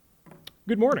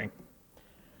Good morning.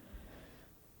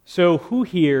 So, who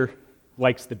here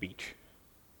likes the beach?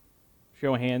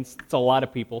 Show of hands. It's a lot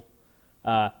of people.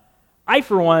 I,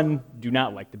 for one, do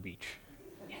not like the beach.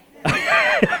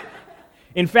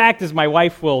 In fact, as my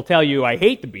wife will tell you, I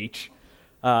hate the beach,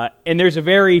 and there's a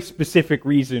very specific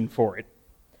reason for it.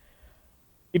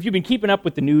 If you've been keeping up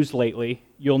with the news lately,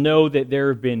 you'll know that there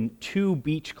have been 2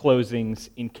 beach closings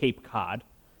in Cape Cod,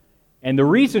 and the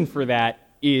reason for that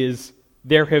is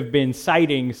there have been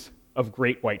sightings of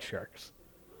great white sharks.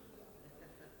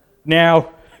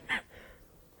 Now,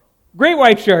 great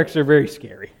white sharks are very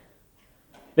scary.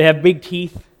 They have big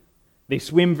teeth. They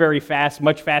swim very fast,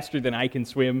 much faster than I can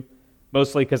swim,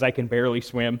 mostly because I can barely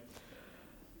swim.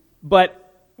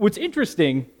 But what's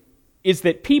interesting is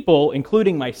that people,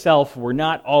 including myself, were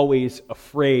not always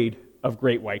afraid of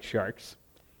great white sharks.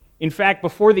 In fact,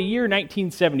 before the year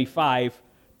 1975,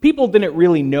 people didn't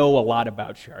really know a lot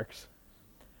about sharks.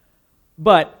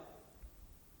 But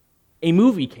a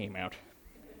movie came out.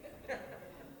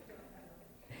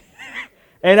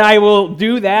 And I will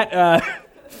do that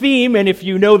theme, and if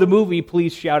you know the movie,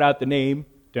 please shout out the name.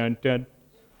 Dun, dun.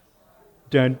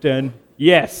 Dun, dun.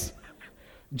 Yes,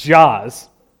 Jaws.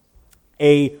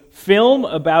 A film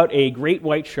about a great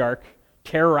white shark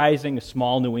terrorizing a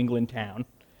small New England town.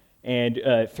 And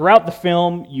throughout the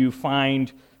film, you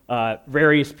find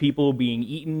various people being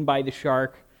eaten by the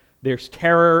shark. There's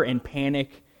terror and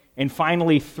panic. And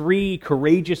finally, 3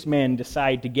 courageous men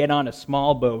decide to get on a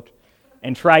small boat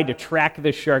and try to track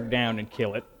the shark down and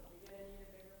kill it.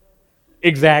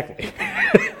 Exactly.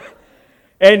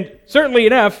 And certainly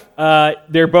enough,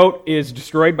 their boat is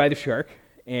destroyed by the shark,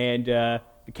 and the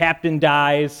captain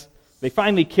dies. They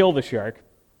finally kill the shark.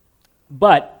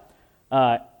 But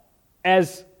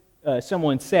as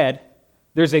someone said,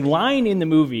 there's a line in the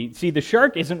movie. See, the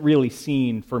shark isn't really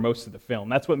seen for most of the film.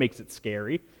 That's what makes it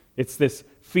scary. It's this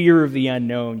fear of the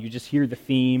unknown. You just hear the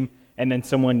theme, and then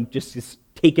someone just is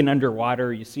taken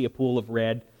underwater. You see a pool of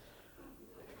red.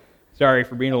 Sorry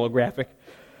for being a little graphic.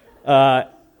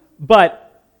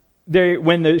 But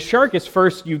when the shark is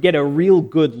first, you get a real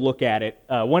good look at it.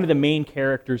 One of the main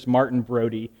characters, Martin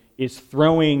Brody, is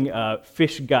throwing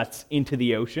fish guts into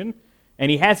the ocean, and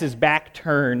he has his back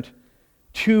turned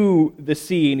to the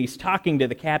sea, and he's talking to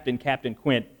the captain, Captain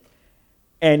Quint,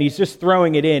 and he's just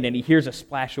throwing it in, and he hears a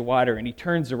splash of water, and he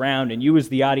turns around, and you as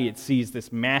the audience sees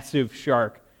this massive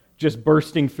shark just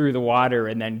bursting through the water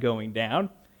and then going down,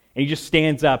 and he just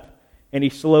stands up, and he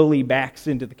slowly backs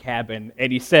into the cabin, and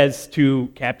he says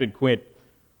to Captain Quint,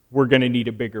 "We're going to need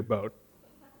a bigger boat."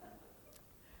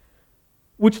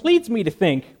 Which leads me to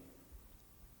think,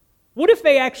 what if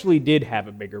they actually did have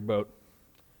a bigger boat?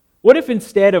 What if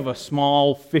instead of a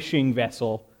small fishing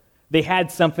vessel, they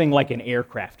had something like an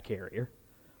aircraft carrier?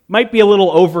 Might be a little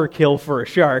overkill for a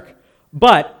shark,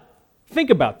 but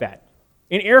think about that.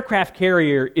 An aircraft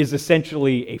carrier is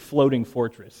essentially a floating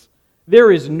fortress.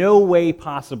 There is no way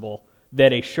possible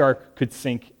that a shark could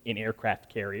sink an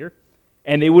aircraft carrier,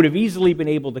 and they would have easily been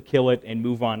able to kill it and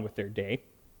move on with their day.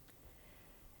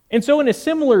 And so in a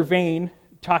similar vein,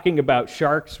 talking about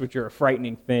sharks, which are a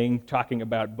frightening thing, talking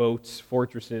about boats,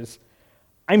 fortresses,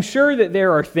 I'm sure that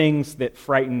there are things that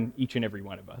frighten each and every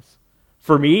one of us.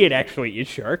 For me, it actually is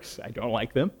sharks. I don't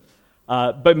like them.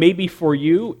 But maybe for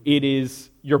you, it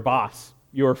is your boss.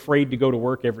 You're afraid to go to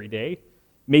work every day.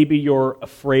 Maybe you're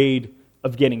afraid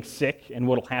of getting sick and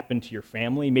what will happen to your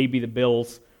family. Maybe the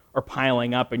bills are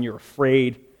piling up and you're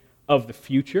afraid of the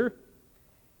future.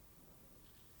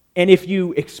 And if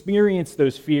you experience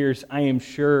those fears, I am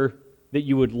sure that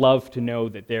you would love to know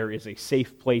that there is a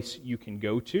safe place you can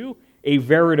go to, a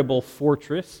veritable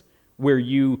fortress where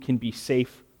you can be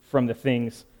safe from the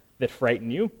things that frighten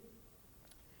you.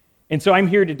 And so I'm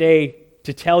here today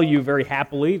to tell you very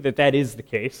happily that that is the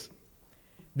case,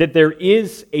 that there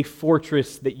is a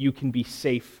fortress that you can be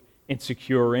safe and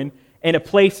secure in, and a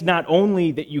place not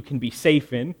only that you can be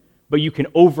safe in, but you can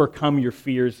overcome your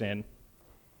fears in.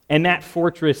 And that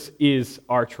fortress is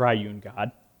our triune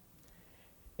God.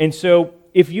 And so,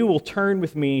 if you will turn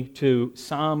with me to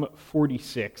Psalm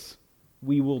 46,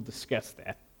 we will discuss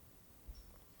that.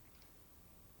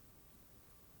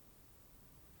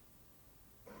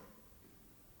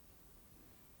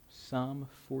 Psalm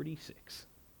 46.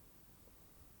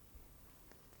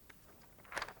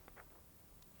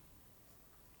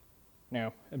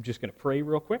 Now, I'm just going to pray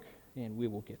real quick, and we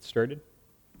will get started.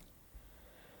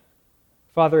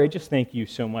 Father, I just thank you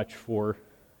so much for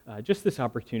just this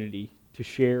opportunity to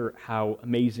share how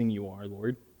amazing you are,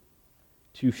 Lord,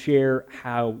 to share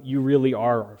how you really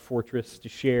are our fortress, to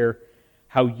share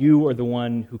how you are the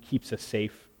one who keeps us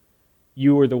safe,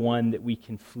 You are the one that we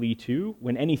can flee to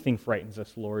when anything frightens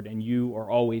us, Lord, and you are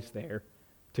always there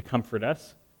to comfort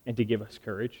us and to give us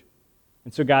courage.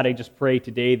 And so, God, I just pray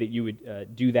today that you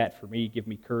would do that for me, give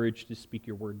me courage to speak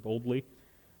your word boldly,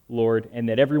 Lord, and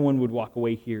that everyone would walk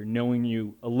away here knowing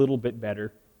you a little bit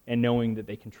better and knowing that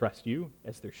they can trust you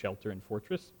as their shelter and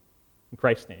fortress. In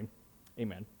Christ's name,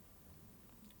 amen.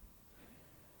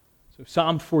 So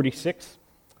Psalm 46,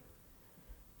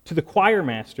 to the choir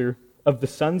master of the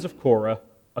sons of Korah,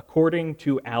 according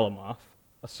to Alamoth,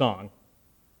 a song.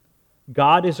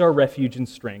 God is our refuge and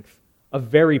strength, a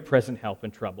very present help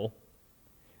in trouble.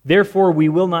 Therefore we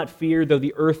will not fear, though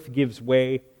the earth gives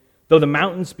way, though the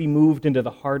mountains be moved into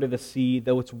the heart of the sea,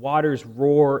 though its waters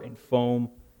roar and foam,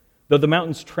 though the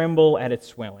mountains tremble at its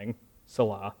swelling.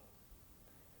 Selah.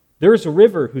 There is a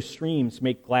river whose streams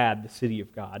make glad the city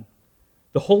of God,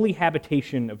 the holy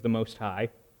habitation of the Most High.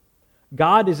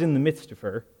 God is in the midst of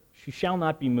her. She shall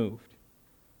not be moved.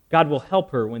 God will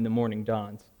help her when the morning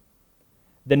dawns.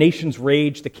 The nations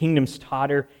rage, the kingdoms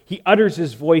totter. He utters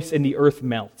his voice, and the earth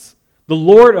melts. The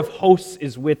Lord of hosts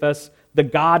is with us. The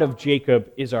God of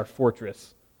Jacob is our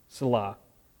fortress. Selah.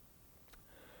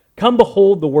 Come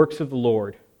behold the works of the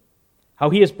Lord, how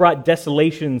he has brought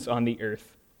desolations on the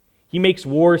earth. He makes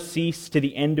war cease to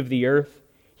the end of the earth.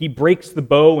 He breaks the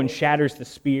bow and shatters the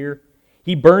spear.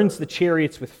 He burns the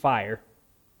chariots with fire.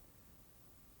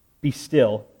 Be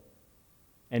still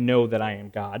and know that I am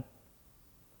God.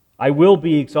 I will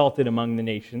be exalted among the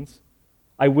nations.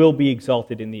 I will be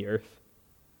exalted in the earth.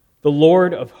 The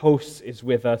Lord of hosts is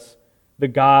with us. The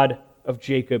God of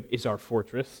Jacob is our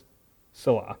fortress.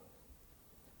 Selah.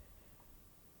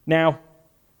 Now,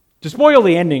 to spoil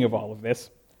the ending of all of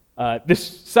this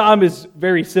psalm is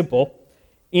very simple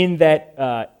in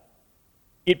that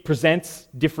it presents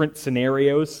different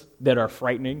scenarios that are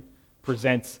frightening,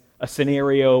 presents a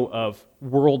scenario of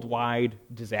worldwide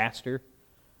disaster.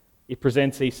 It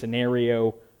presents a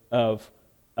scenario of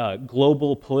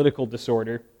global political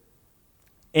disorder.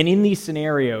 And in these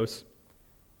scenarios,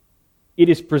 it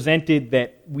is presented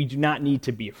that we do not need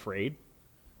to be afraid.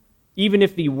 Even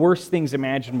if the worst things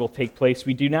imaginable take place,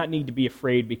 we do not need to be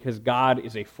afraid because God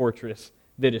is a fortress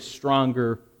that is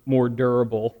stronger, more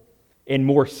durable, and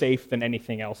more safe than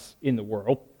anything else in the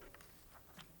world.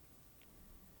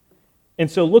 And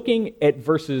so looking at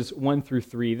verses 1 through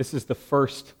 3, this is the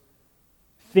first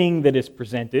thing that is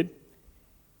presented.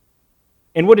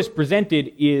 And what is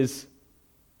presented is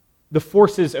the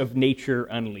forces of nature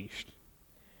unleashed.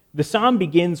 The psalm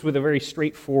begins with a very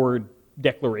straightforward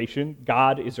declaration.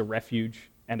 God is a refuge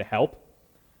and a help.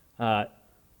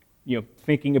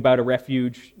 Thinking about a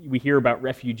refuge, we hear about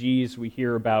refugees, we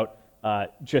hear about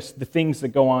just the things that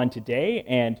go on today,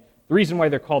 and the reason why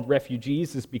they're called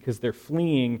refugees is because they're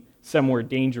fleeing somewhere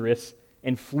dangerous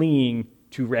and fleeing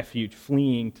to refuge,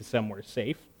 fleeing to somewhere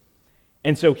safe.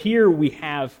 And so here we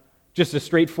have just a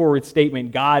straightforward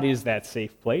statement: God is that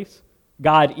safe place.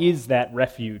 God is that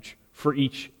refuge for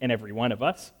each and every one of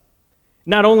us.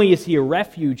 Not only is he a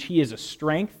refuge, he is a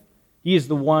strength. He is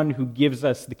the one who gives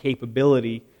us the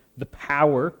capability, the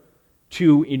power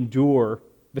to endure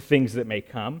the things that may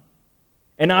come.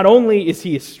 And not only is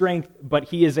he a strength, but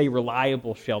he is a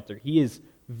reliable shelter. He is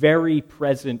very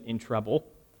present in trouble.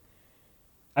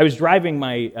 I was driving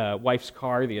my wife's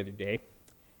car the other day,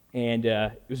 and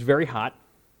it was very hot.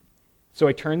 So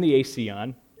I turned the AC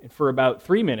on, and for about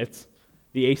 3 minutes,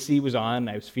 the AC was on.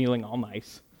 I was feeling all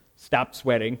nice, stopped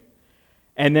sweating.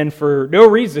 And then for no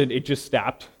reason, it just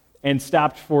stopped, and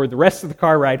stopped for the rest of the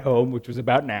car ride home, which was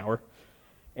about an hour.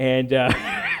 And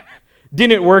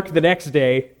didn't work the next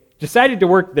day, decided to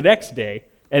work the next day,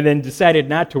 and then decided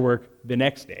not to work the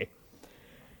next day.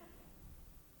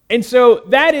 And so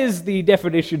that is the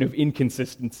definition of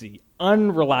inconsistency,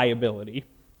 unreliability.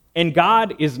 And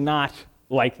God is not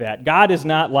like that. God is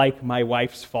not like my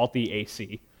wife's faulty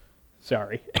AC.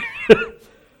 Sorry.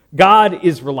 God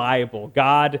is reliable.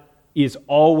 God is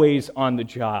always on the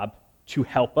job to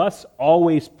help us,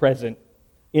 always present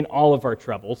in all of our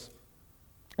troubles.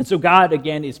 And so God,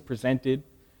 again, is presented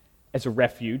as a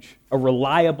refuge, a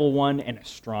reliable one and a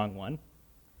strong one.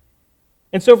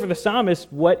 And so for the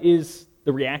psalmist, what is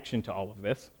the reaction to all of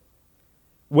this?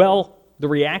 Well, the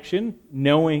reaction,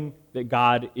 knowing that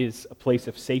God is a place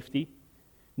of safety,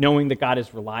 knowing that God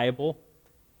is reliable,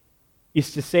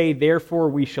 is to say, therefore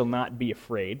we shall not be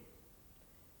afraid.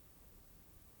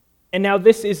 And now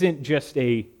this isn't just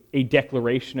a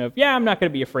declaration of, yeah, I'm not going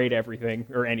to be afraid of everything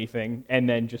or anything, and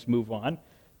then just move on.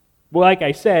 Well, like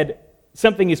I said,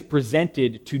 something is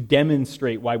presented to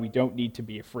demonstrate why we don't need to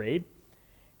be afraid.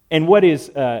 And what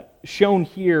is shown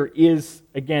here is,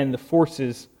 again, the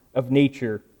forces of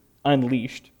nature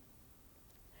unleashed.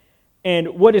 And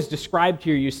what is described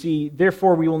here, you see,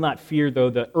 therefore we will not fear though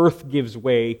the earth gives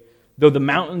way, though the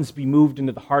mountains be moved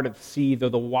into the heart of the sea, though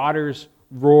the waters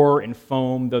roar and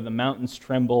foam, though the mountains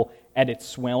tremble at its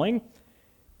swelling.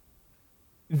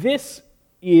 This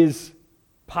is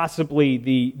possibly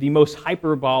the most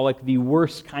hyperbolic, the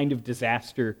worst kind of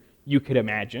disaster you could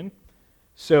imagine.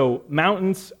 So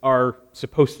mountains are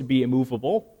supposed to be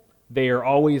immovable. They are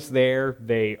always there.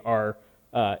 They are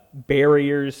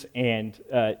barriers and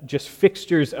just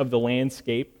fixtures of the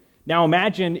landscape. Now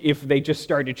imagine if they just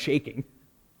started shaking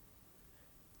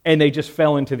and they just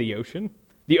fell into the ocean.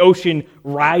 The ocean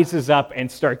rises up and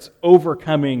starts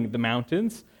overcoming the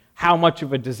mountains. How much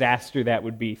of a disaster that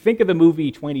would be. Think of the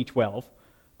movie 2012.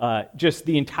 Just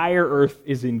the entire earth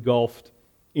is engulfed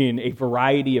in a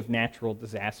variety of natural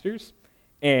disasters,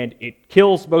 and it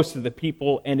kills most of the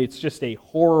people, and it's just a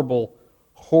horrible,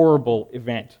 horrible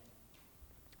event.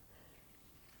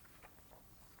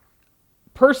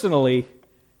 Personally,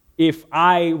 if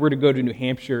I were to go to New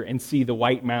Hampshire and see the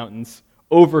White Mountains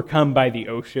overcome by the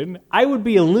ocean, I would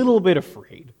be a little bit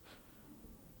afraid.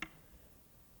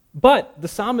 But the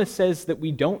psalmist says that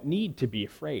we don't need to be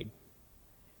afraid.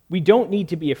 We don't need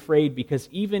to be afraid because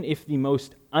even if the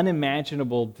most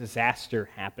unimaginable disaster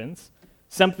happens,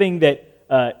 something that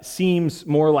seems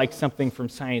more like something from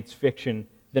science fiction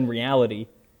than reality,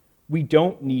 we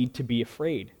don't need to be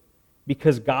afraid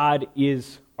because God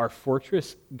is our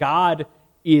fortress. God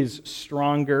is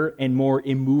stronger and more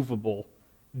immovable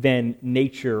than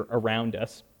nature around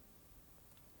us.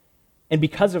 And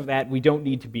because of that, we don't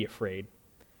need to be afraid.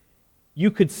 You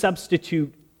could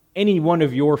substitute any one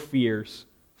of your fears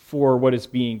for what is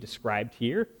being described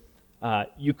here.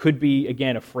 You could be,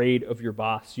 again, afraid of your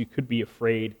boss. You could be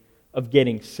afraid of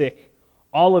getting sick.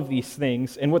 All of these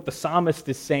things. And what the psalmist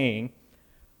is saying,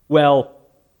 well,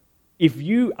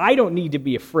 I don't need to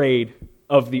be afraid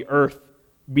of the earth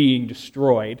being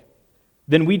destroyed,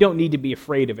 then we don't need to be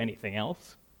afraid of anything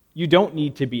else. You don't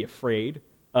need to be afraid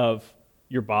of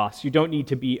your boss. You don't need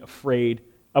to be afraid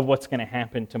of what's going to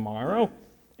happen tomorrow.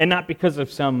 And not because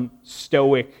of some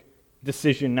stoic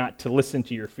decision not to listen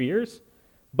to your fears,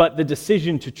 but the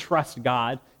decision to trust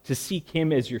God, to seek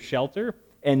Him as your shelter,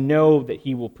 and know that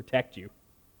He will protect you.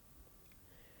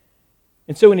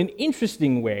 And so in an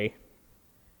interesting way,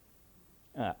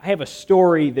 I have a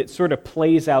story that sort of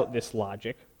plays out this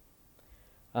logic.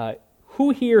 Who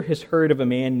here has heard of a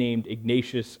man named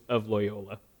Ignatius of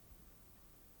Loyola?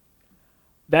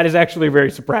 That is actually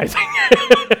very surprising.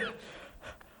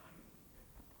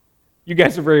 You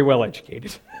guys are very well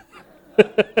educated.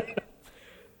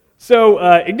 So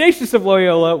Ignatius of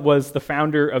Loyola was the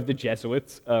founder of the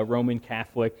Jesuits, a Roman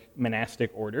Catholic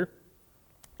monastic order.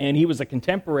 And he was a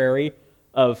contemporary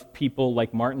of people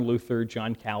like Martin Luther,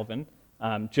 John Calvin,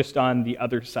 just on the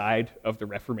other side of the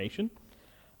Reformation.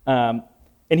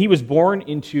 And he was born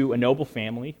into a noble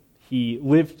family. He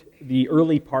lived the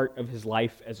early part of his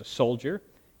life as a soldier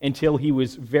until he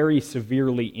was very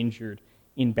severely injured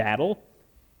in battle.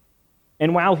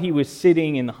 And while he was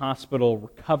sitting in the hospital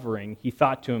recovering, he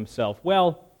thought to himself,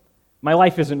 well, my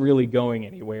life isn't really going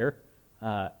anywhere.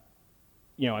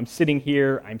 I'm sitting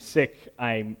here, I'm sick,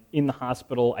 I'm in the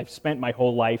hospital, I've spent my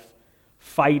whole life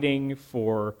fighting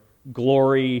for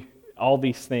glory, all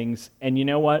these things, and you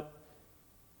know what?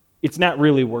 It's not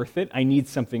really worth it. I need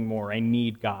something more. I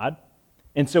need God.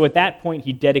 And so at that point,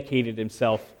 he dedicated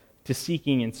himself to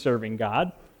seeking and serving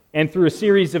God, and through a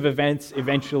series of events,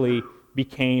 eventually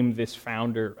became this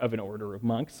founder of an order of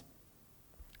monks.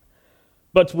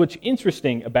 But what's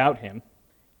interesting about him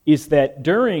is that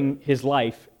during his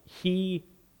life, he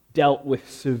dealt with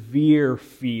severe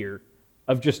fear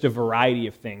of just a variety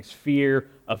of things. Fear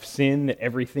of sin, that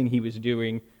everything he was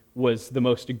doing was the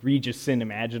most egregious sin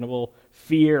imaginable.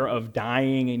 Fear of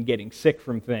dying and getting sick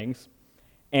from things.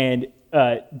 And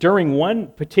during one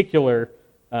particular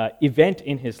event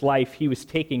in his life, he was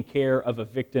taking care of a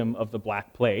victim of the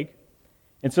Black Plague.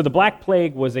 And so the Black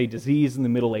Plague was a disease in the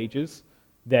Middle Ages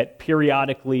that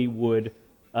periodically would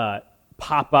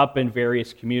pop up in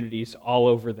various communities all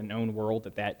over the known world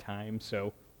at that time,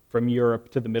 so from Europe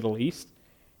to the Middle East.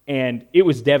 And it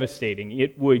was devastating.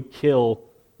 It would kill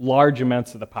large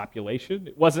amounts of the population.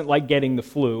 It wasn't like getting the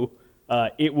flu.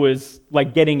 It was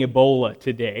like getting Ebola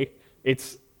today.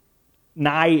 It's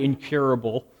nigh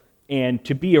incurable, and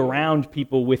to be around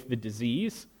people with the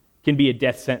disease can be a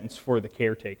death sentence for the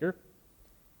caretaker.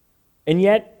 And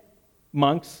yet,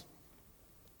 monks,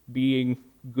 being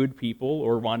good people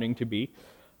or wanting to be,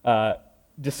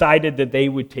 decided that they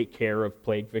would take care of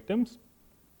plague victims.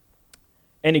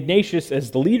 And Ignatius, as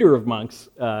the leader of monks,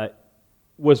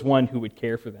 was one who would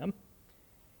care for them.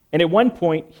 And at one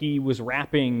point, he was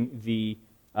wrapping the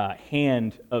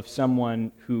hand of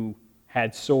someone who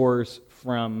had sores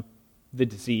from the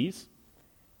disease.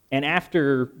 And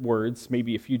afterwards,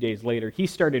 maybe a few days later, he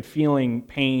started feeling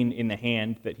pain in the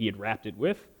hand that he had wrapped it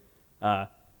with. And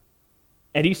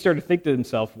he started thinking to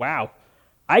himself, wow,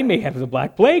 I may have the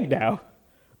Black Plague now.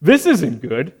 This isn't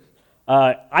good.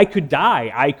 I could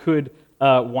die. I could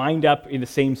wind up in the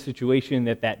same situation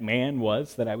that man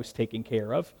was that I was taking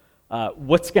care of.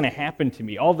 What's going to happen to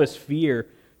me? All this fear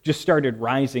just started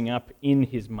rising up in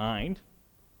his mind.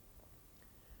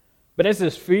 But as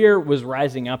this fear was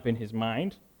rising up in his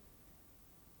mind,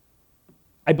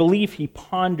 I believe he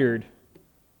pondered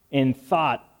and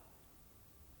thought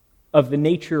of the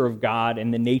nature of God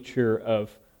and the nature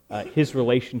of his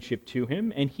relationship to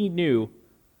him, and he knew,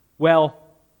 well,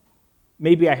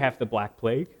 maybe I have the Black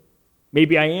Plague.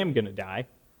 Maybe I am going to die.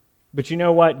 But you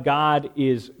know what? God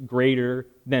is greater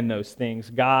than those things.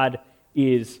 God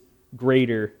is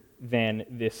greater than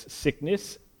this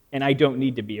sickness, and I don't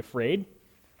need to be afraid.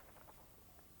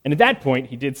 And at that point,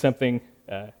 he did something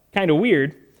kind of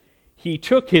weird. He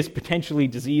took his potentially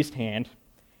diseased hand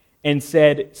and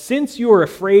said, since you're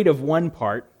afraid of one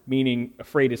part, meaning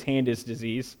afraid his hand is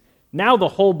diseased, now the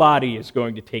whole body is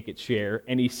going to take its share,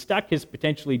 and he stuck his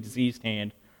potentially diseased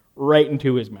hand right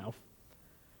into his mouth.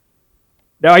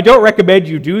 Now, I don't recommend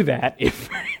you do that if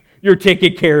you're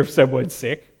taking care of someone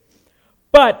sick,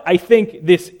 but I think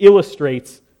this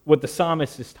illustrates what the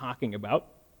psalmist is talking about.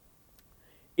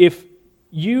 If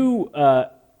you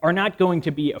are not going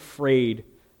to be afraid,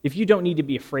 if you don't need to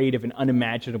be afraid of an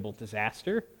unimaginable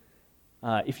disaster,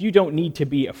 if you don't need to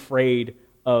be afraid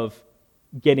of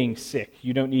getting sick,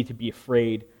 you don't need to be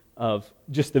afraid of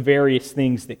just the various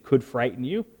things that could frighten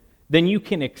you, then you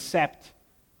can accept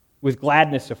with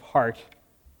gladness of heart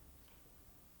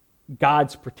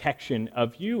God's protection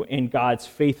of you and God's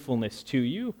faithfulness to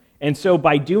you. And so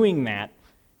by doing that,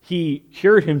 he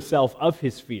cured himself of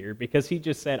his fear because he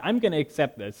just said, I'm going to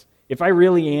accept this. If I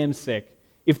really am sick,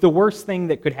 if the worst thing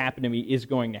that could happen to me is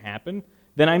going to happen,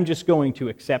 then I'm just going to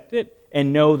accept it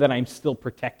and know that I'm still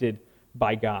protected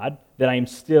by God, that I'm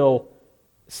still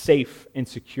safe and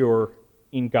secure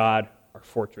in God, our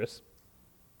fortress.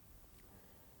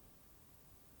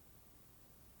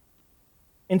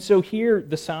 And so here,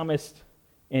 the psalmist,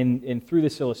 and through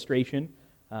this illustration,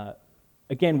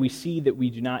 again, we see that we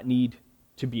do not need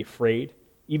to be afraid,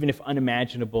 even if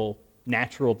unimaginable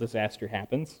natural disaster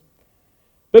happens.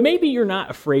 But maybe you're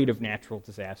not afraid of natural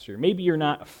disaster. Maybe you're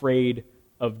not afraid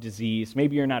of disease.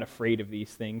 Maybe you're not afraid of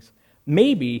these things.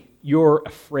 Maybe you're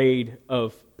afraid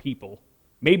of people.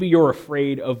 Maybe you're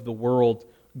afraid of the world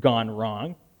gone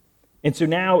wrong. And so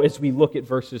now, as we look at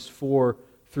verses 4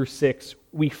 through 6,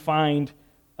 we find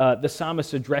the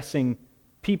psalmist addressing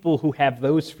people who have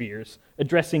those fears,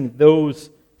 addressing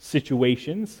those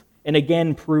situations, and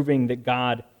again proving that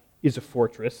God is a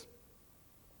fortress.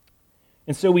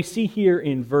 And so we see here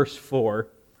in verse 4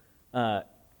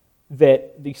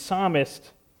 that the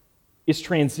psalmist is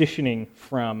transitioning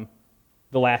from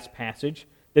the last passage,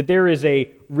 that there is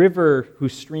a river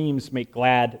whose streams make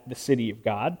glad the city of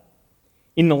God.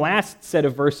 In the last set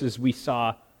of verses, we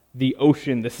saw the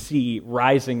ocean, the sea,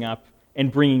 rising up and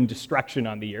bringing destruction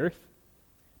on the earth.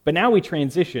 But now we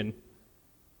transition,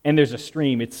 and there's a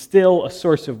stream. It's still a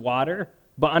source of water,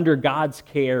 but under God's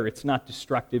care, it's not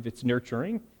destructive, it's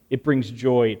nurturing. It brings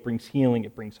joy, it brings healing,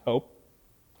 it brings hope.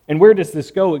 And where does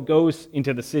this go? It goes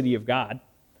into the city of God.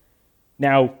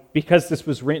 Now, because this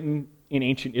was written in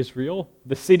ancient Israel,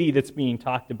 the city that's being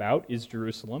talked about is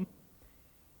Jerusalem.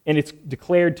 And it's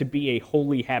declared to be a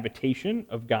holy habitation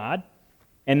of God.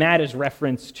 And that is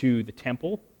reference to the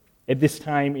temple. At this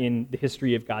time in the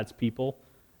history of God's people,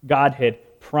 God had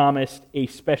promised a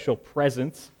special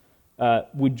presence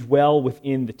would dwell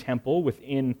within the temple,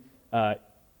 within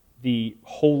the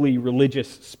holy religious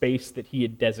space that he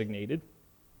had designated.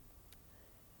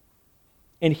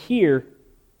 And here,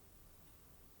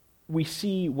 we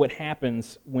see what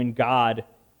happens when God,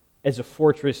 as a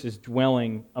fortress, is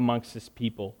dwelling amongst his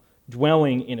people,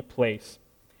 dwelling in a place.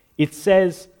 It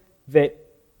says that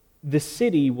the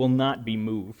city will not be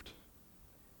moved.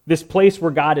 This place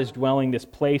where God is dwelling, this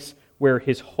place where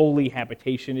his holy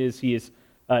habitation is, he has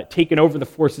taken over the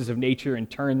forces of nature and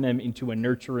turned them into a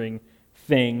nurturing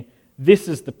thing. This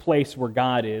is the place where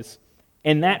God is,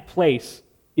 and that place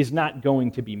is not going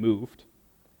to be moved.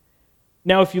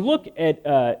 Now, if you look at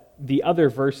the other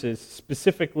verses,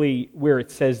 specifically where it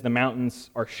says the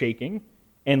mountains are shaking,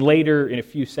 and later in a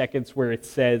few seconds where it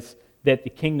says that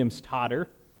the kingdoms totter,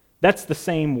 that's the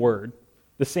same word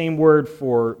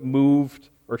for moved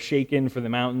or shaken for the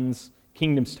mountains,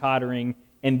 kingdoms tottering,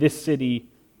 and this city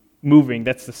moving.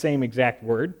 That's the same exact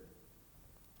word.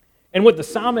 And what the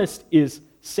psalmist is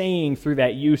saying through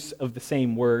that use of the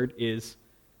same word is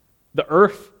the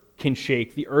earth can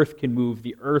shake, the earth can move,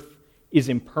 the earth is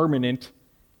impermanent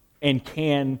and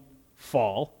can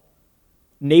fall.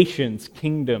 Nations,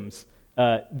 kingdoms,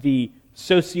 the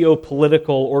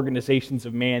socio-political organizations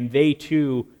of man, they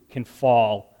too can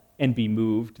fall and be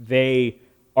moved. They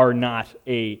are not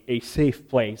a safe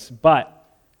place.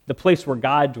 But the place where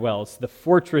God dwells, the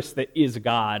fortress that is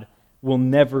God, will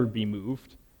never be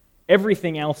moved.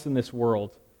 Everything else in this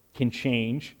world can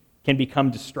change, can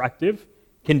become destructive,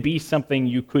 can be something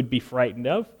you could be frightened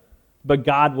of, but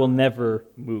God will never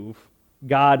move.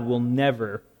 God will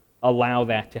never allow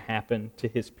that to happen to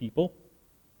his people.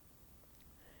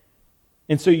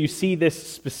 And so you see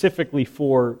this specifically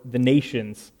for the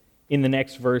nations in the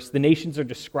next verse. The nations are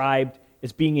described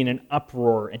as being in an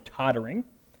uproar and tottering.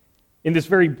 In this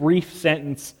very brief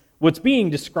sentence, what's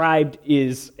being described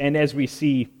is, and as we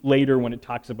see later when it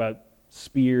talks about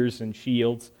spears and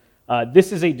shields,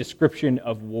 this is a description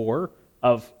of war,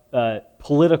 of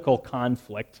political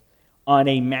conflict on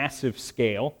a massive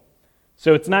scale.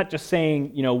 So it's not just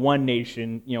saying, one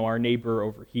nation, our neighbor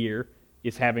over here,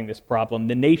 is having this problem.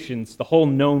 The nations, the whole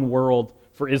known world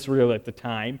for Israel at the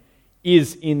time,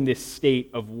 is in this state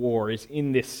of war, is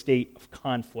in this state of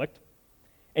conflict.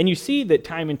 And you see that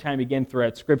time and time again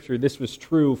throughout Scripture, this was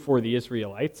true for the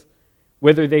Israelites,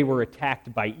 whether they were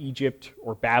attacked by Egypt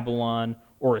or Babylon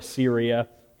or Assyria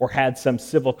or had some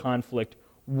civil conflict.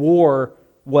 War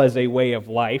was a way of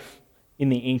life in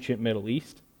the ancient Middle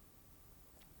East.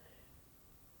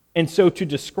 And so to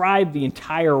describe the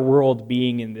entire world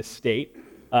being in this state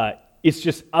is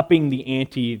just upping the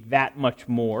ante that much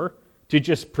more, to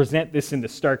just present this in the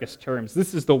starkest terms.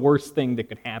 This is the worst thing that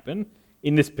could happen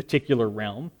in this particular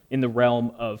realm, in the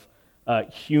realm of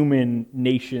human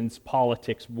nations,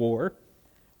 politics, war.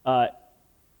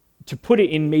 To put it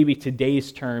in maybe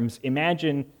today's terms,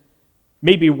 imagine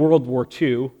maybe World War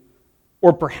II,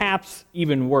 or perhaps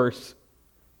even worse,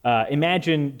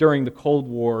 imagine during the Cold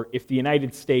War if the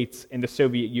United States and the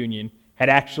Soviet Union had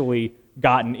actually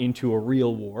gotten into a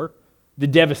real war, the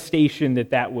devastation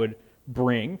that would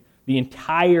bring, the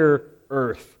entire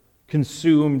earth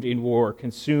consumed in war,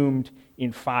 consumed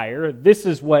in fire. This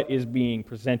is what is being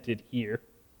presented here.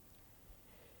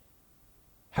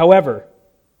 However,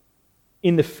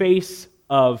 in the face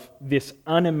of this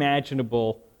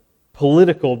unimaginable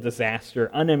political disaster,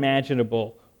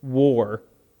 unimaginable war,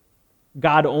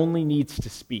 God only needs to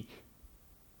speak.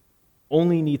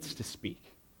 Only needs to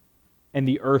speak. And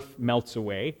the earth melts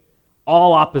away.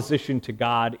 All opposition to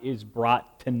God is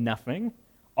brought to nothing.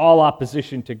 All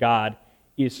opposition to God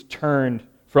is turned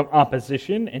from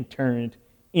opposition and turned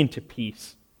into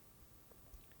peace.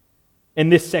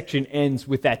 And this section ends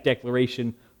with that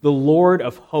declaration, the Lord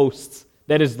of hosts,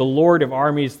 that is the Lord of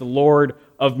armies, the Lord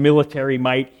of military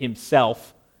might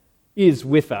himself, is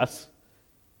with us.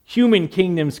 Human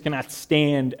kingdoms cannot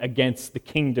stand against the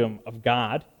kingdom of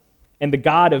God, and the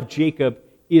God of Jacob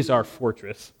is our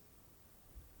fortress.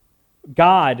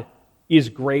 God is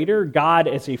greater. God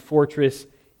as a fortress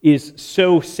is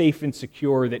so safe and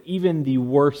secure that even the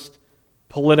worst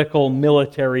political,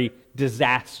 military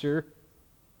disaster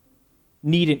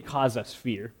needn't cause us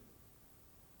fear.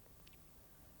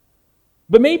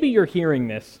 But maybe you're hearing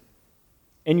this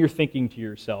and you're thinking to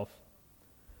yourself,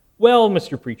 well,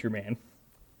 Mr. Preacher Man,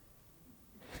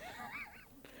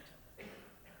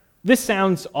 this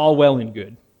sounds all well and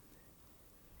good.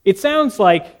 It sounds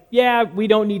like, yeah, we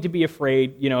don't need to be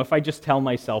afraid. If I just tell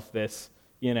myself this,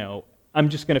 I'm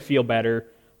just going to feel better.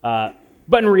 But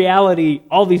in reality,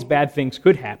 all these bad things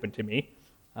could happen to me.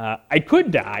 I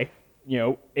could die.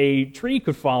 A tree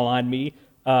could fall on me.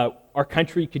 Our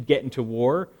country could get into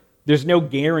war. There's no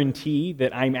guarantee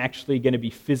that I'm actually going to be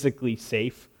physically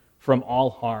safe from all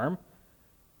harm.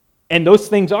 And those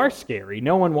things are scary.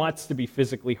 No one wants to be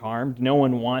physically harmed. No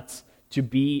one wants to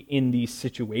be in these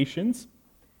situations.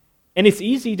 And it's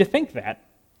easy to think that,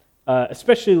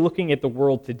 especially looking at the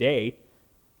world today.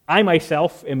 I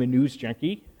myself am a news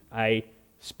junkie. I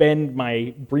spend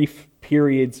my brief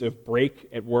periods of break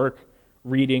at work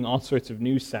reading all sorts of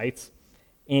news sites.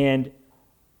 And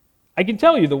I can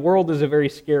tell you the world is a very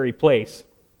scary place.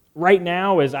 Right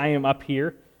now, as I am up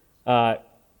here,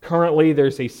 currently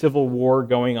there's a civil war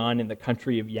going on in the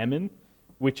country of Yemen,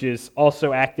 which is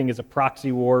also acting as a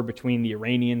proxy war between the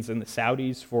Iranians and the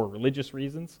Saudis for religious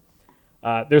reasons.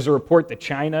 There's a report that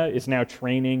China is now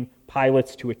training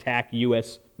pilots to attack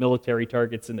U.S. military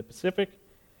targets in the Pacific.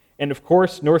 And of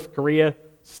course, North Korea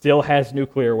still has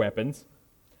nuclear weapons.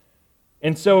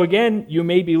 And so again, you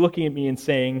may be looking at me and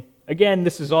saying, again,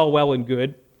 this is all well and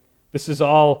good, This is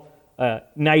all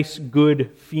nice,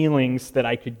 good feelings that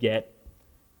I could get.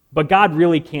 But God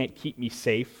really can't keep me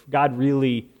safe. God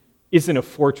really isn't a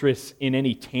fortress in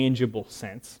any tangible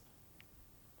sense.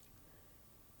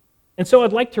 And so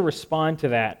I'd like to respond to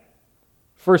that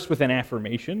first with an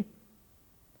affirmation.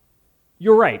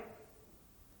 You're right.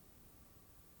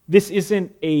 This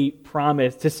isn't a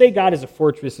promise. To say God is a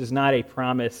fortress is not a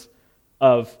promise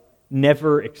of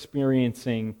never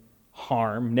experiencing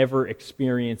harm, never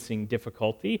experiencing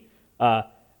difficulty,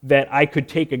 that I could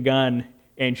take a gun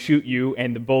and shoot you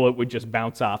and the bullet would just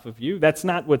bounce off of you. That's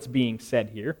not what's being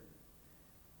said here.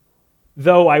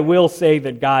 Though I will say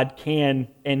that God can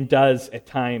and does at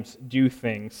times do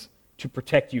things to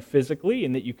protect you physically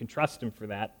and that you can trust Him for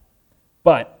that.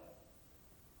 But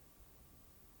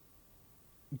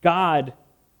God,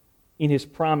 in His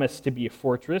promise to be a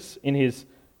fortress, in His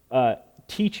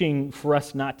teaching for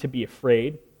us not to be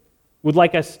afraid, would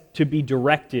like us to be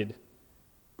directed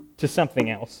to something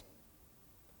else.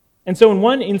 And so in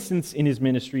one instance in His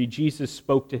ministry, Jesus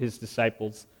spoke to His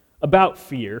disciples about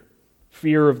fear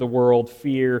of the world,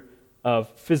 fear of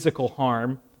physical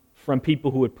harm from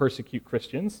people who would persecute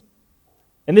Christians.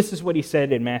 And this is what He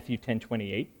said in Matthew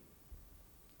 10:28.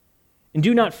 And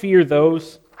do not fear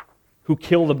those who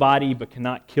kill the body but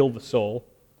cannot kill the soul.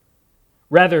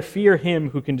 Rather, fear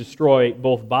Him who can destroy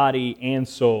both body and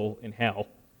soul in hell.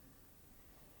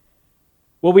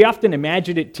 Well, we often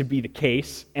imagine it to be the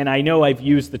case, and I know I've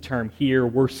used the term here,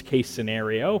 worst case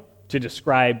scenario, to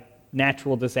describe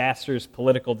natural disasters,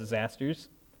 political disasters.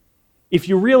 If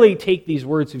you really take these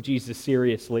words of Jesus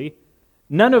seriously,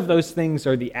 none of those things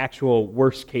are the actual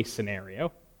worst case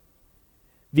scenario.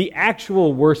 The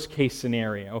actual worst case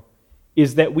scenario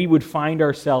is that we would find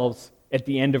ourselves at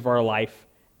the end of our life,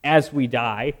 as we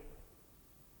die,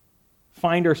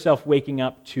 find ourselves waking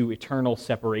up to eternal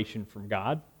separation from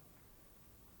God.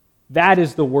 That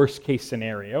is the worst case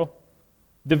scenario.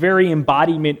 The very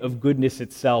embodiment of goodness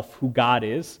itself, who God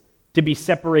is, to be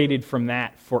separated from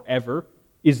that forever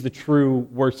is the true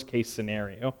worst case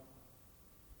scenario.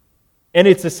 And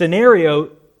it's a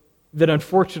scenario that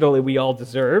unfortunately we all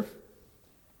deserve,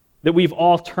 that we've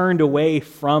all turned away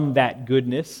from that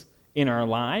goodness in our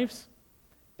lives.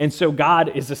 And so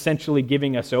God is essentially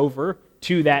giving us over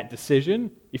to that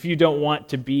decision. If you don't want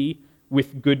to be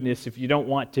with goodness, if you don't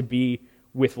want to be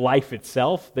with life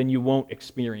itself, then you won't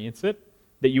experience it,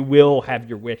 that you will have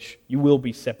your wish. You will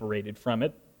be separated from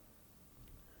it.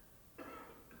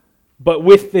 But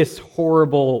with this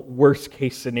horrible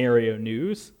worst-case scenario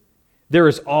news, there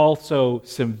is also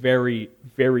some very,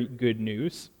 very good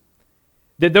news.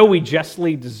 That though we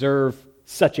justly deserve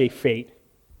such a fate,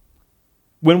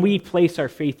 when we place our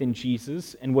faith in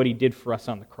Jesus and what He did for us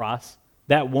on the cross,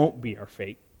 that won't be our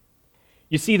fate.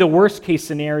 You see, the worst-case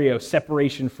scenario,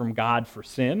 separation from God for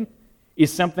sin,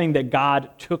 is something that God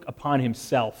took upon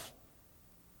Himself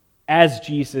as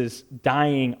Jesus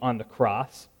dying on the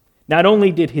cross. Not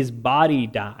only did His body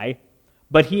die,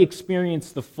 but He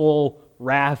experienced the full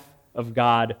wrath of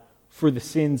God for the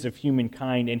sins of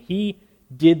humankind. And He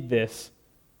did this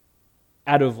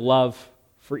out of love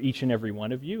for each and every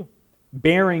one of you,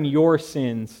 bearing your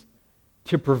sins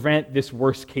to prevent this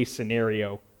worst-case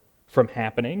scenario from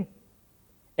happening.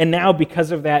 And now,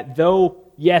 because of that, though,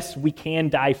 yes, we can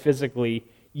die physically,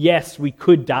 yes, we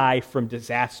could die from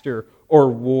disaster or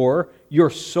war, your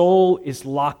soul is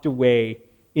locked away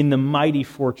in the mighty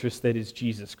fortress that is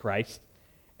Jesus Christ.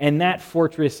 And that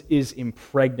fortress is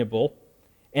impregnable.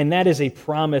 And that is a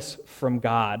promise from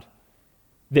God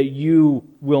that you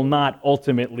will not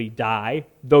ultimately die,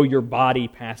 though your body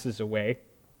passes away.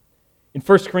 In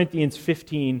 1 Corinthians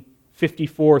 15,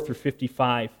 54 through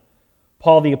 55,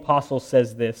 Paul the Apostle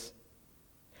says this: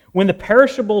 when the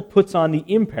perishable puts on the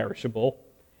imperishable,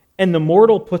 and the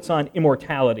mortal puts on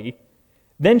immortality,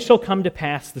 then shall come to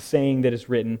pass the saying that is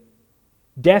written,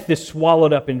 death is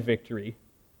swallowed up in victory.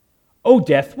 O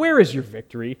death, where is your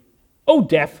victory? O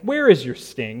death, where is your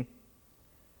sting?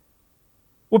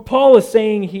 What Paul is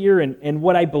saying here, and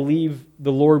what I believe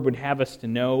the Lord would have us to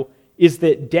know, is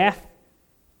that death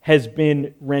has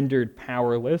been rendered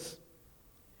powerless.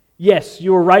 Yes,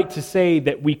 you are right to say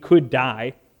that we could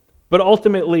die, but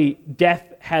ultimately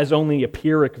death has only a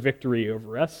Pyrrhic victory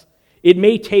over us. It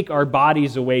may take our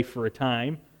bodies away for a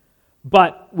time,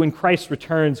 but when Christ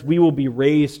returns, we will be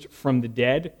raised from the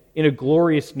dead in a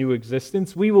glorious new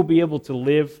existence. We will be able to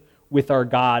live with our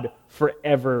God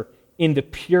forever in the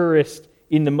purest,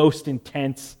 in the most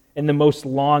intense, and the most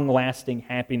long-lasting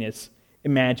happiness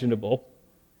imaginable.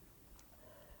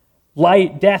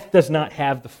 Death does not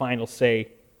have the final say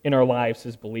in our lives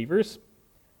as believers.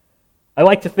 I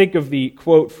like to think of the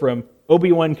quote from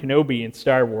Obi-Wan Kenobi in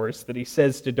Star Wars that he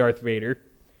says to Darth Vader,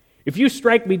 "If you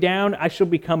strike me down, I shall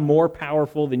become more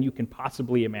powerful than you can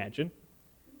possibly imagine."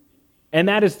 And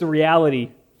that is the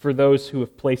reality for those who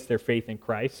have placed their faith in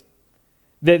Christ.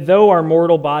 That though our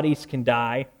mortal bodies can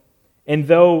die, and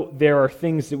though there are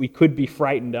things that we could be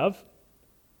frightened of,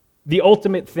 the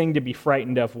ultimate thing to be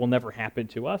frightened of will never happen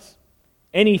to us.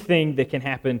 Anything that can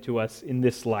happen to us in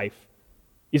this life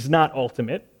is not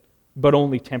ultimate, but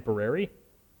only temporary.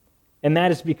 And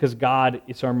that is because God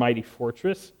is our mighty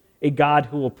fortress, a God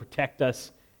who will protect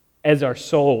us as our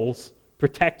souls,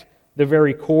 protect the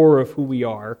very core of who we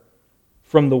are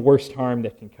from the worst harm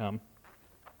that can come.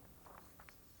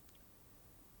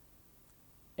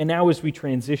 And now as we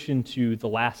transition to the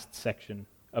last section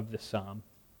of the psalm,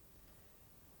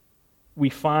 we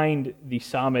find the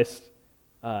psalmist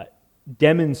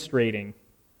demonstrating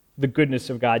the goodness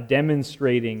of God,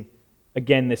 demonstrating,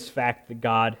 again, this fact that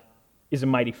God is a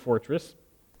mighty fortress.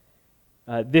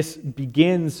 This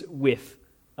begins with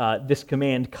this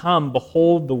command, "Come,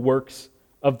 behold the works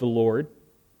of the Lord."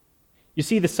 You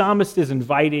see, the psalmist is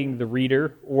inviting the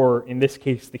reader, or in this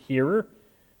case the hearer,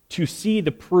 to see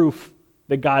the proof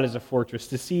that God is a fortress,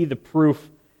 to see the proof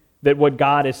that what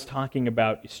God is talking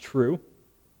about is true.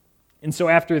 And so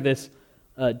after this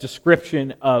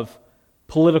description of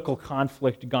political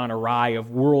conflict gone awry,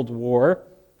 of world war,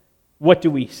 what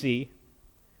do we see?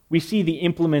 We see the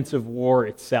implements of war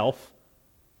itself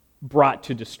brought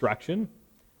to destruction.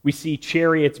 We see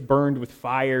chariots burned with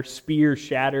fire, spears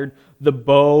shattered, the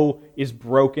bow is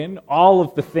broken. All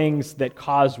of the things that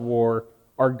cause war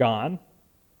are gone.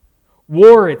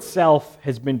 War itself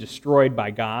has been destroyed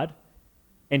by God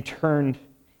and turned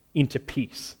into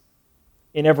peace,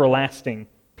 an everlasting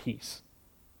peace.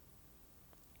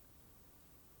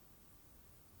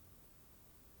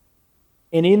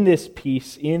 And in this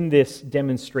peace, in this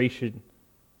demonstration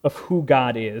of who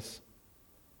God is,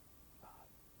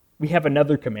 we have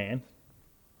another command.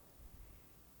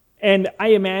 And I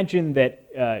imagine that,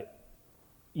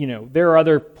 there are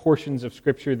other portions of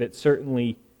Scripture that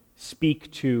certainly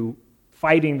speak to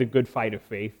fighting the good fight of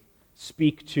faith,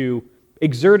 speak to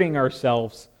exerting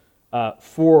ourselves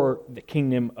for the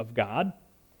kingdom of God.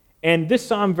 And this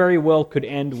psalm very well could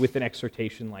end with an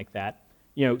exhortation like that.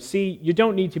 See, you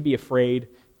don't need to be afraid.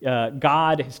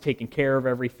 God has taken care of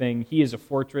everything. He is a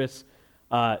fortress.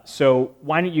 So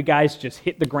why don't you guys just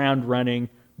hit the ground running,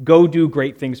 go do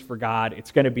great things for God.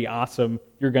 It's going to be awesome.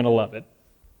 You're going to love it.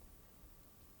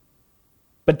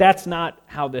 But that's not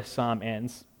how this psalm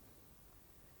ends.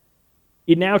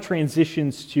 It now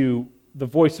transitions to the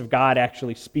voice of God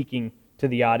actually speaking to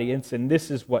the audience, and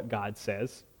this is what God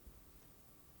says.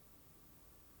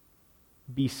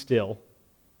 Be still.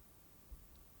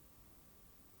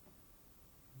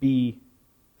 Be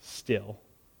still.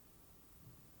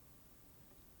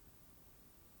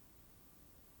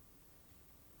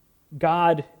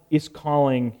 God is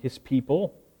calling his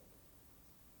people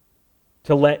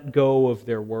to let go of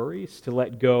their worries, to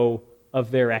let go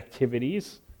of their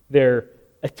activities, their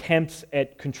attempts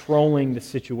at controlling the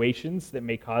situations that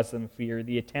may cause them fear,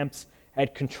 the attempts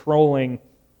at controlling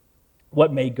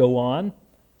what may go on,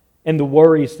 and the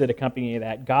worries that accompany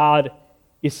that. God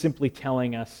is simply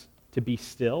telling us to be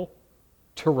still,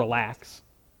 to relax,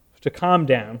 to calm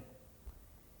down.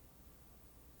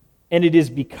 And it is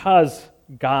because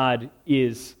God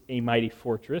is a mighty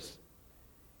fortress.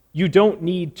 You don't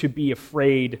need to be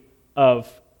afraid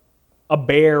of a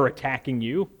bear attacking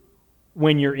you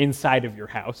when you're inside of your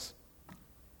house.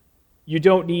 You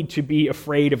don't need to be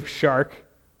afraid of a shark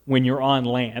when you're on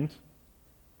land.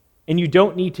 And you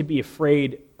don't need to be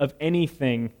afraid of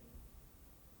anything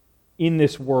in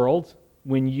this world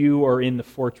when you are in the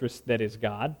fortress that is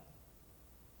God.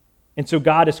 And so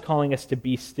God is calling us to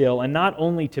be still, and not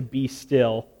only to be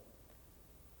still,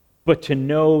 but to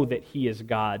know that he is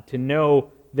God, to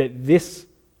know that this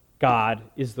God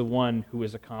is the one who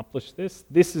has accomplished this.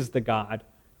 This is the God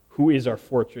who is our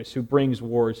fortress, who brings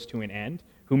wars to an end,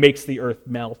 who makes the earth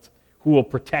melt, who will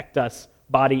protect us,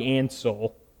 body and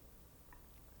soul.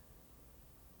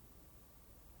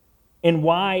 And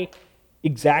why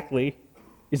exactly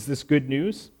is this good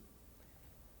news?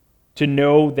 To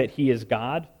know that he is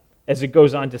God, as it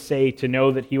goes on to say, to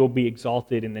know that he will be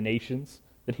exalted in the nations,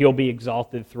 that he'll be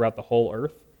exalted throughout the whole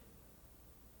earth.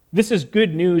 This is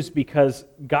good news because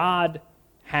God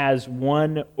has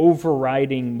one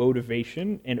overriding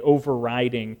motivation and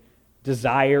overriding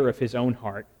desire of his own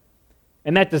heart.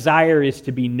 And that desire is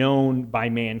to be known by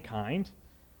mankind,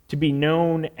 to be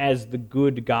known as the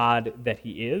good God that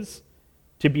he is,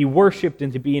 to be worshipped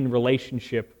and to be in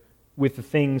relationship with the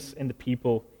things and the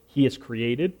people he has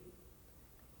created.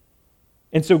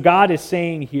 And so God is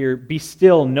saying here, be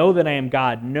still, know that I am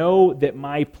God. Know that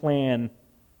my plan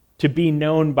to be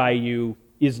known by you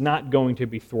is not going to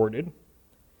be thwarted.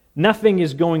 Nothing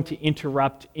is going to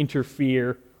interrupt,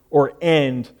 interfere, or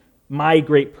end my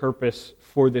great purpose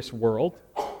for this world.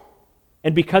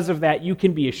 And because of that, you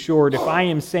can be assured if I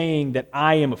am saying that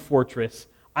I am a fortress,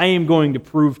 I am going to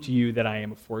prove to you that I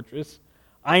am a fortress.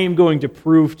 I am going to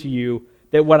prove to you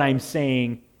that what I'm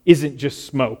saying isn't just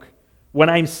smoke. What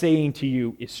I'm saying to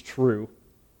you is true.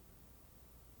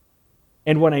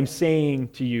 And what I'm saying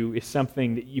to you is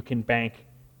something that you can bank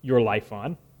your life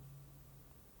on.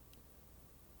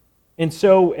 And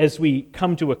so, as we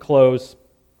come to a close,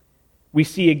 we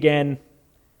see again,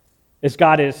 as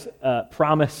God has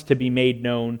promised to be made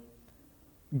known,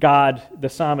 God, the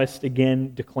psalmist,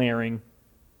 again declaring,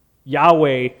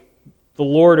 Yahweh, the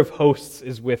Lord of hosts,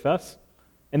 is with us,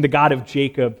 and the God of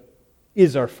Jacob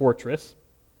is our fortress.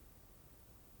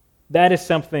 That is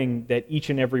something that each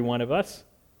and every one of us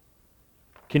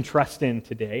can trust in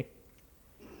today.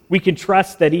 We can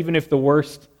trust that even if the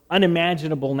worst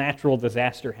unimaginable natural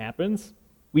disaster happens,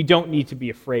 we don't need to be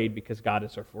afraid because God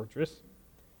is our fortress.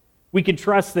 We can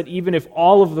trust that even if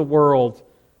all of the world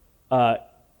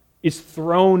is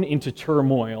thrown into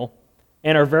turmoil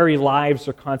and our very lives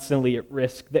are constantly at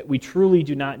risk, that we truly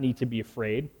do not need to be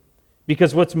afraid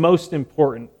because what's most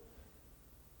important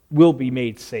will be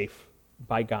made safe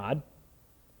by God.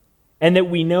 And that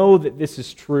we know that this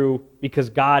is true because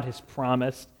God has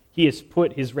promised, He has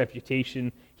put His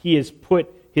reputation, He has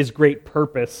put His great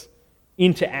purpose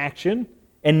into action,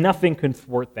 and nothing can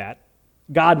thwart that.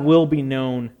 God will be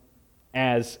known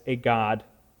as a God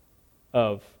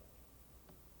of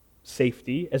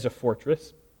safety, as a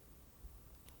fortress.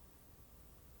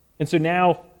 And so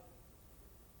now,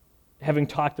 having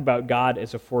talked about God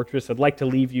as a fortress, I'd like to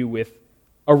leave you with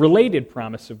a related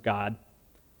promise of God,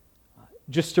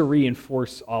 just to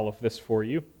reinforce all of this for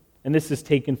you. And this is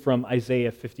taken from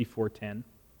Isaiah 54:10.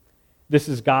 This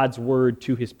is God's word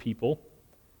to His people.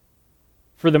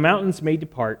 For the mountains may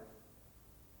depart,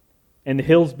 and the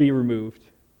hills be removed,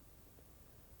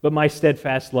 but my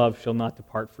steadfast love shall not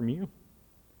depart from you,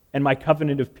 and my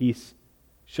covenant of peace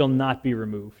shall not be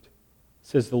removed,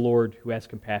 says the Lord who has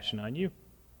compassion on you.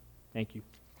 Thank you.